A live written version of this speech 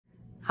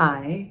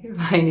Hi,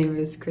 my name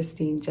is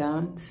Christine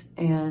Jones,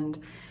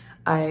 and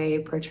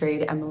I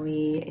portrayed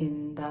Emily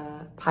in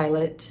the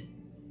pilot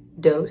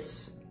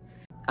Dose.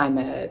 I'm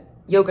a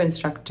yoga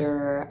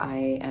instructor,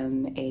 I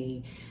am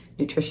a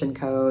nutrition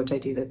coach, I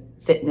do the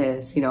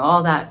fitness,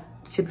 all that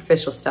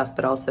superficial stuff,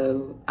 but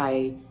also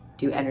I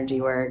do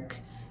energy work,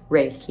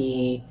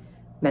 Reiki,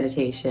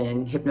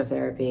 meditation,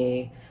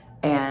 hypnotherapy,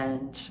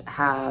 and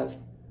have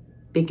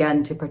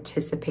begun to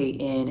participate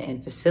in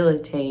and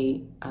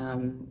facilitate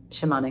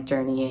shamanic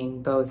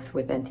journeying, both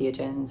with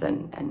entheogens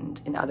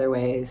and in other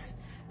ways,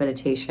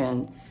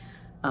 meditation.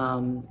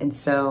 And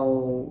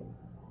so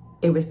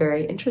it was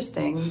very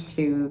interesting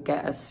to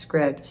get a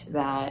script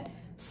that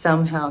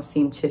somehow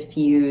seemed to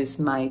fuse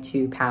my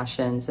two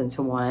passions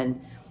into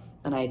one.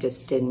 And I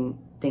just didn't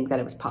think that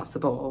it was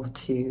possible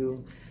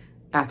to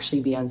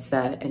actually be on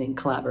set and in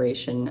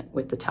collaboration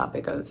with the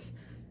topic of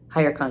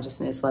higher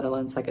consciousness, let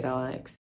alone psychedelics.